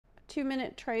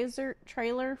2-minute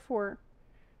trailer for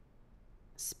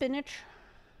Spinach.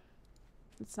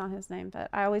 It's not his name, but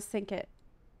I always think it.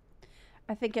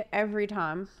 I think it every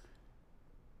time.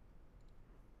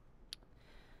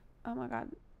 Oh my god.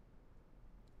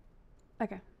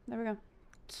 Okay, there we go.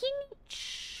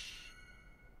 KINICH.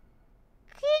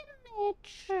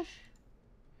 KINICH.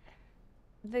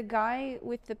 The guy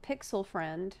with the pixel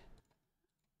friend.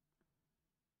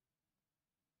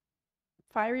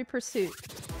 Fiery Pursuit.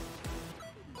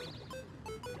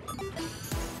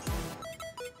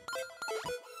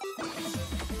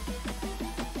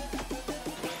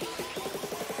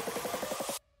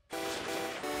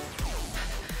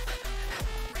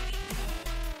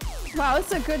 Wow,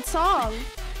 it's a good song.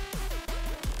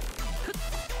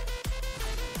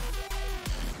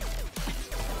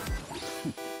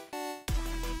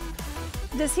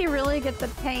 Does he really get the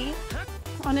paint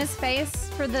on his face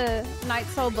for the Night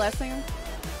Soul Blessing?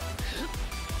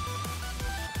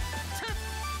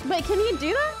 Wait, can he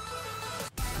do that?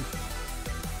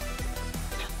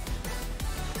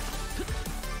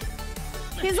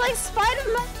 He's like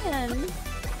Spider-Man.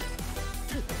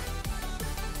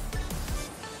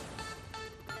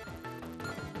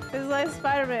 He's like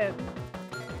Spider-Man.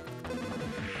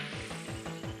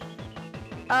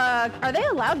 Are they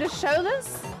allowed to show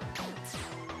this?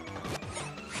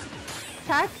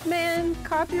 Pac-Man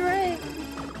copyright?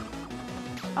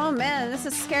 Oh man, this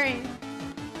is scary.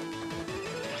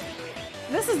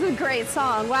 This is a great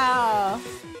song, wow.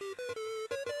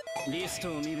 Let's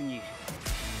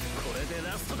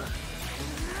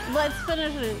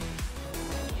finish it.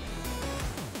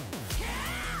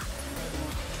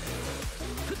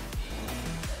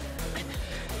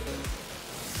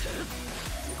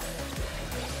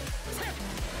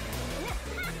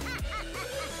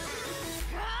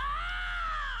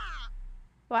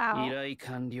 Wow. Oh,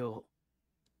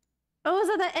 it was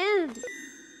at the end.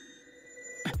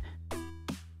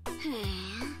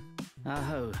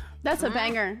 That's a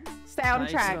banger.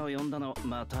 Soundtrack.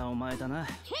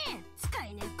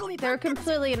 They're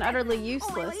completely and utterly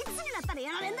useless.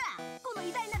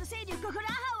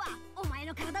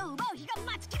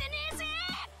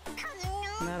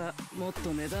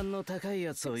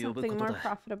 Something more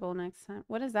profitable next time.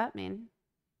 What does that mean?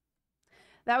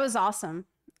 That was awesome.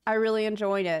 I really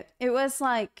enjoyed it. It was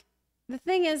like, the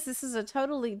thing is, this is a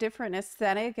totally different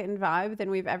aesthetic and vibe than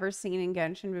we've ever seen in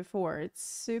Genshin before. It's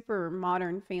super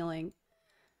modern feeling.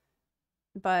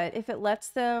 But if it lets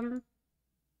them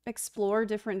explore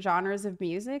different genres of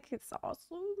music, it's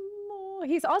awesome.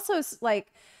 He's also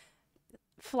like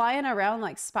flying around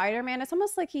like Spider-Man. It's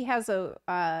almost like he has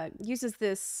a, uses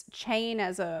this chain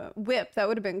as a whip. That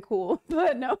would have been cool,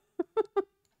 but no.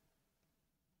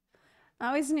 I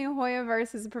always knew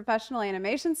Hoyoverse is a professional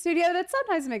animation studio that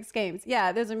sometimes makes games.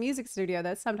 Yeah, there's a music studio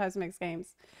that sometimes makes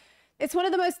games. It's one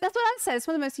of the most, that's what I said, it's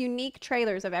one of the most unique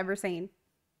trailers I've ever seen.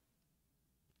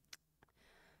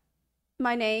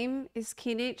 My name is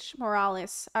KINICH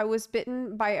Morales. I was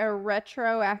bitten by a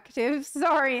retroactive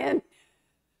Saurian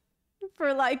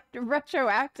for like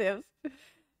retroactive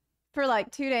for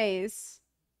like 2 days.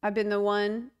 I've been the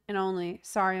one and only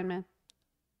Saurian man.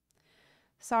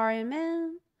 Saurian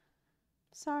man.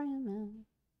 Saurian man.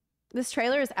 This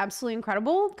trailer is absolutely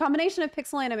incredible. Combination of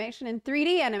pixel animation and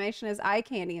 3D animation is eye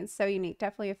candy and so unique.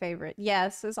 Definitely a favorite.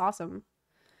 Yes, it's awesome.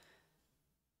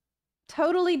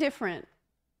 Totally different.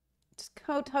 Just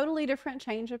totally different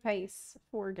change of pace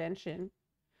for Genshin.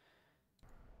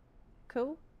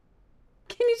 Cool.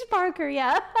 KINICH Parker,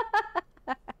 yeah.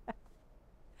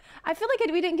 I feel like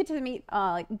we didn't get to meet,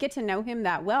 get to know him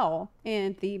that well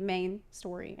in the main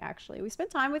story, actually. We spent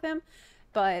time with him,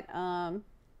 but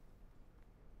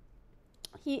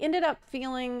he ended up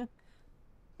feeling,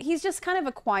 he's just kind of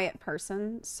a quiet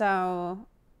person, so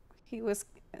he was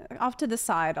off to the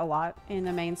side a lot in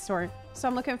the main story. So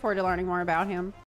I'm looking forward to learning more about him.